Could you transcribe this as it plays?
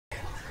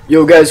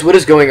Yo guys, what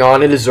is going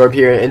on? It is Zorb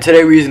here, and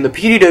today we're using the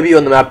PDW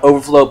on the map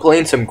Overflow,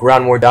 playing some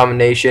ground war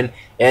domination.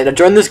 And I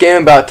joined this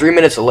game about 3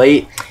 minutes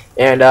late,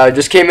 and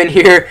just came in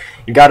here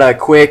and got a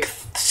quick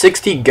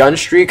 60 gun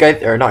streak,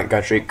 or not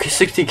gun streak,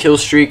 60 kill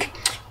streak,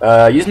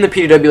 using the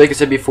PDW like I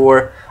said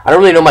before. I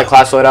don't really know my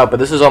class loadout, but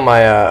this is on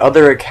my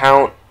other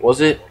account. Was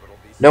it?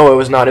 No, it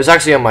was not. It was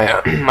actually on my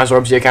my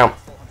Zorbzy account,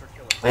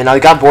 and I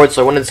got bored,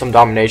 so I wanted some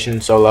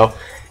domination solo,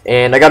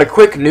 and I got a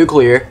quick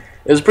nuclear.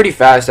 It was pretty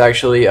fast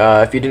actually,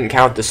 if you didn't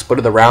count the split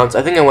of the rounds.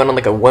 I think I went on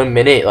like a 1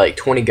 minute, like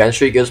 20 gun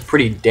streak. It was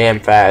pretty damn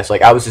fast.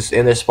 Like I was just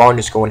in this spawn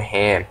just going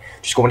ham.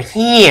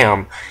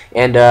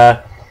 And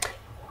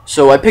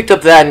so I picked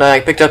up that, and I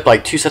picked up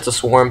like 2 sets of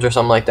swarms or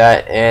something like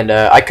that. And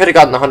I could have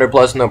gotten the 100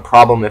 plus no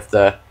problem if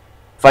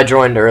I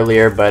joined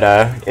earlier, but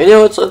you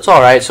know, it's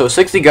alright. So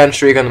 60 gun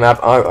streak on the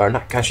map, or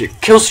not gun streak,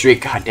 kill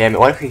streak. God damn it,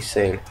 why am I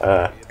saying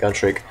gun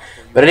streak?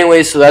 But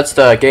anyways, so that's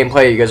the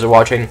gameplay you guys are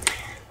watching.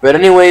 But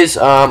anyways,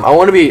 I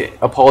want to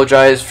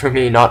apologize for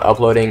me not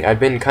uploading. I've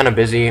been kind of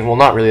busy. Well,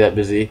 not really that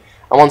busy.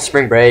 I'm on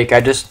spring break.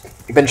 I just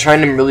been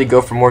trying to really go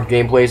for more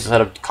gameplays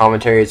instead of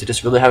commentaries. I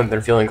just really haven't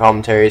been feeling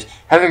commentaries.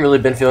 Haven't really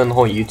been feeling the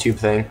whole YouTube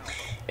thing.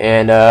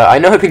 And I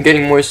know I've been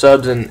getting more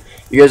subs, and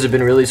you guys have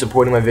been really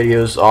supporting my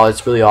videos. Oh,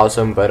 it's really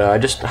awesome. But I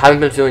just haven't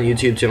been feeling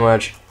YouTube too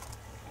much.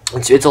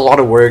 It's a lot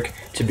of work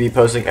to be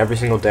posting every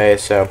single day.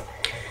 So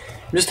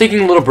I'm just taking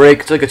a little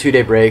break. It's like a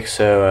 2-day break.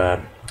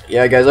 So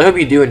yeah, guys, I hope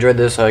you do enjoy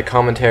this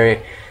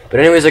commentary. But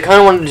anyways, I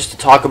kind of wanted just to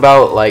talk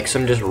about like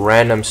some just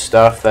random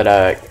stuff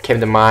that came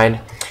to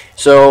mind.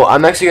 So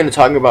I'm actually going to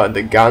talk about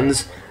the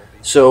guns.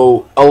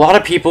 So a lot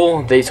of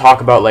people, they talk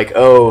about like,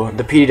 oh,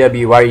 the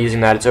PDW, why are you using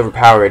that? It's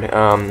overpowered.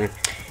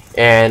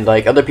 And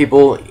like other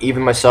people,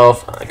 even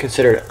myself, I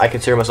consider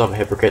myself a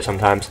hypocrite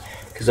sometimes,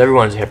 because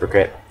everyone's a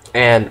hypocrite.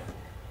 And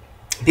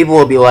people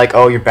will be like,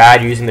 oh, you're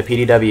bad, you're using the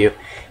PDW,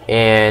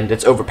 and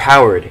it's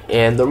overpowered.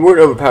 And the word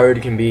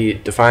overpowered can be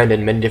defined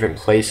in many different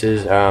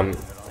places. I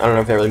don't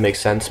know if that really makes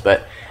sense,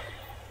 but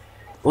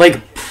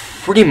like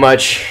pretty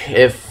much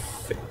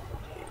if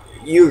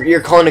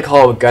you're calling a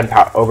call gun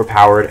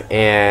overpowered,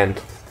 and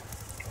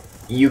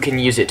you can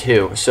use it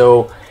too.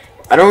 So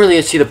I don't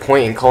really see the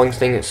point in calling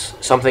things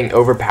something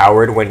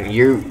overpowered when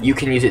you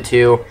can use it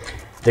too.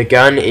 The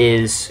gun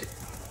is,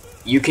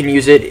 you can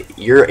use it,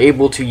 you're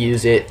able to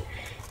use it.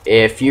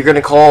 If you're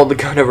gonna call the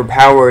gun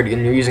overpowered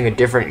and you're using a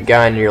different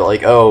gun, you're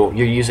like, oh,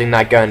 you're using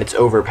that gun, it's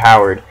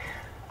overpowered.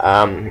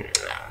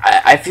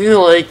 I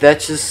feel like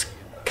that's just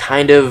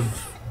kind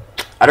of,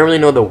 I don't really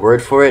know the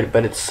word for it,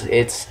 but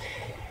it's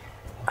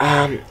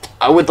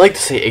I would like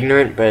to say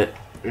ignorant, but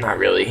not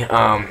really.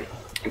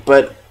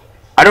 But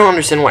I don't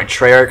understand why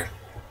Treyarch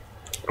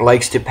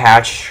likes to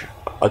patch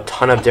a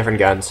ton of different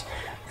guns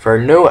for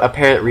no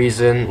apparent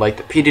reason, like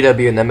the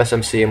PDW and the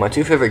msmc, my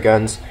 2 favorite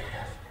guns.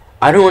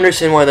 I don't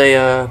understand why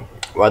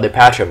they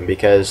patch them,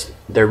 because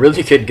they're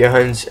really good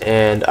guns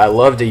and I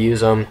love to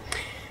use them,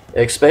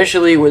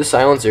 especially with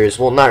silencers.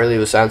 Well, not really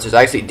with silencers.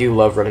 I actually do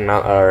love running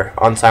on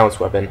unsilenced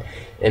weapon.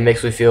 It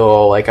makes me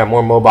feel like I'm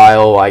more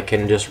mobile. I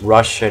can just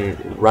rush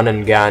and run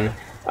and gun.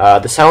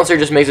 The silencer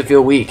just makes it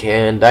feel weak,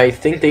 and I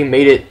think they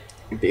made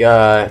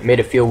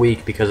it feel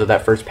weak because of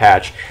that first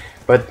patch.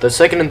 But the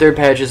second and third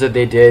patches that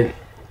they did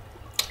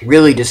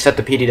really just set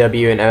the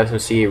PDW and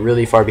msmc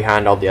really far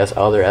behind all the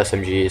other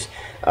SMGs.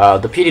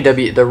 The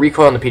PDW, the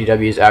recoil on the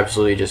PDW is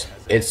absolutely just,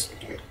 it's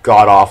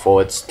god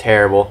awful. It's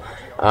terrible.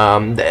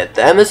 The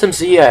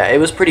msmc, it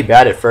was pretty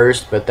bad at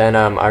first, but then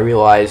I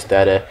realized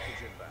that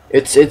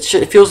it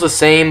feels the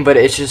same, but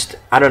it's just,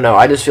 I don't know.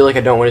 I just feel like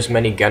I don't win as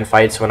many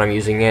gunfights when I'm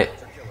using it,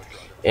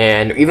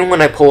 and even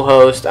when I pull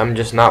host, I'm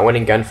just not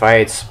winning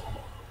gunfights,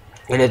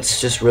 and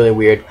it's just really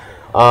weird.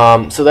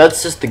 So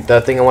that's just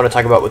the thing I want to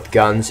talk about with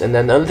guns. And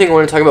then the other thing I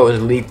want to talk about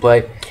was league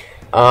play.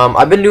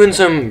 I've been doing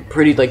some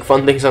pretty like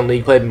fun things on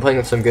league play. I've been playing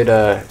with some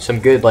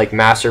good like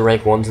master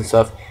rank 1s and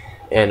stuff,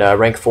 and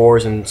rank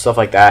 4s and stuff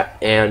like that.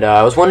 And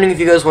I was wondering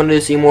if you guys wanted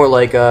to see more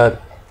like not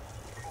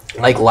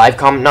live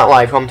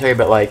commentary,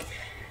 but like,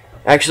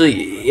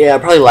 actually, yeah,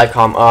 probably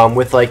live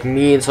with like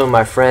me and some of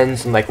my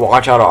friends, and like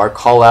watch out our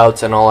call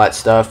outs and all that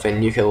stuff,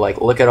 and you can like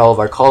look at all of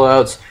our call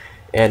outs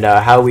and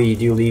how we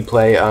do league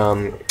play.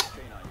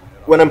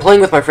 When I'm playing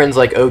with my friends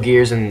like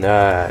O-Gears and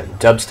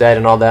Dubstead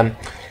and all them,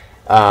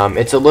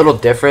 it's a little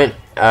different.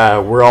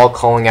 We're all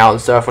calling out and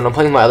stuff. When I'm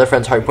playing with my other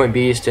friends, Hardpoint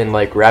Beast and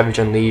like Ravage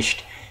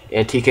Unleashed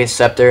and TK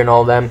Scepter and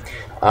all them,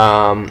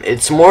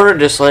 it's more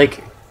just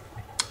like,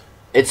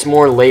 it's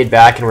more laid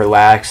back and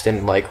relaxed,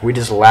 and like we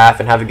just laugh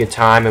and have a good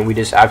time, and we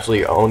just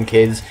absolutely own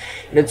kids,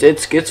 and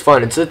it's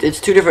fun.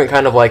 It's 2 different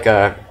kind of like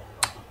I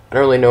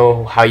don't really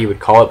know how you would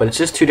call it, but it's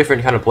just 2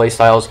 different kind of play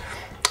styles.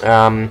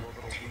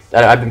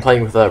 That I've been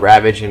playing with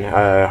Ravage and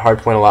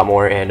Hardpoint a lot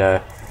more, and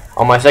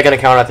on my second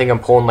account I think I'm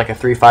pulling like a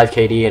 3.5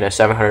 KD and a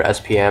 700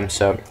 SPM.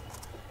 So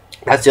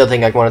that's the other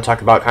thing I want to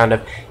talk about kind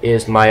of,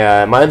 is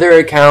my my other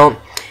account.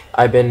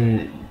 I've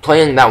been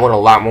playing that one a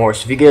lot more,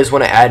 so if you guys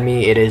want to add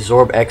me, it is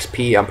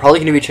ZorbXP. I'm probably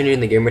going to be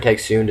changing the gamertag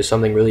soon to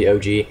something really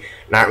OG,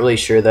 not really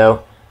sure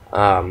though.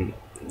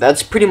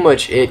 that's pretty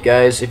much it,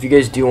 guys. If you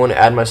guys do want to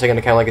add my second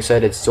account, like I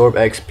said, it's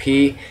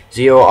ZorbXP,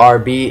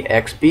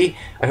 ZORBXB.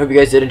 I hope you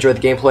guys did enjoy the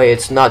gameplay.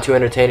 It's not too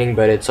entertaining,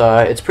 but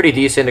it's pretty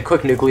decent. A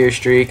quick nuclear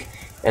streak,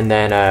 and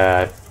then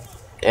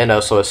and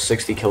also a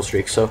 60 kill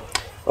streak. So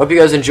I hope you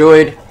guys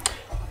enjoyed.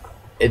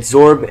 It's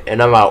Zorb,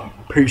 and I'm out.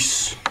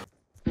 Peace.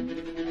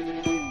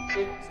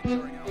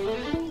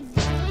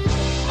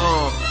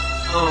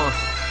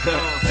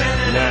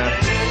 Nah,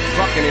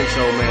 fucking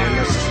intro, man.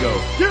 Let's just go.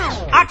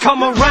 I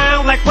come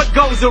around like what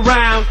goes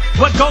around.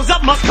 What goes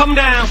up must come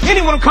down.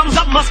 Anyone who comes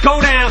up must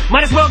go down.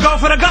 Might as well go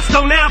for the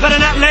gusto now. Better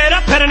not let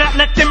up, better not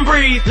let them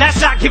breathe. Last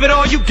shot, give it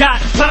all you got.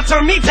 Try to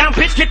turn me down,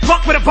 bitch, get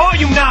fucked with a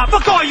volume knob.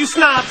 Fuck all you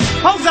snobs.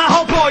 Hoes, I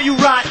hope all you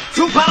rot.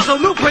 2 bottles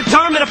of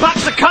Lubriderm and a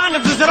box of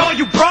condoms. Is that all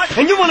you brought?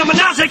 And you want a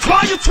menage a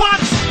trois, you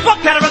twats?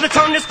 Fuck that, I'd rather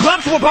turn this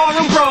club to a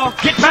barroom brawl.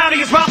 Get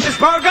rowdy as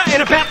Roethlisberger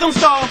in a bathroom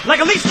stall.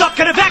 Like a leaf stuck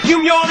in a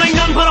vacuum, y'all. Ain't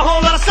nothing but a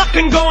whole lot of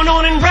sucking going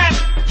on in rap.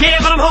 Yeah,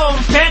 but I'm home.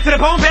 Bad to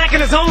the bone, back in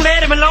his own.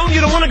 Let him alone.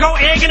 You don't wanna go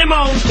egging him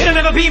on. It'll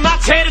never be my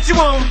chair that you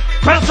own.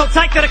 Crown so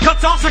tight that it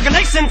cuts off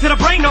circulation to the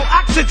brain. No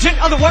oxygen.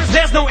 Other words,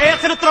 there's no air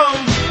to the throne.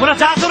 When I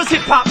die, so does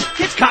hip hop.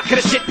 Hitchcock could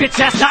have shit, bitch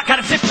ass doc. Got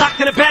a zip locked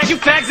in a bag. You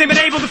fags ain't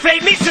been able to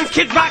fade me since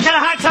Kid Rock had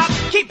a high top.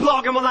 Keep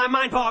blogging while I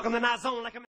mind bog on the night zone like a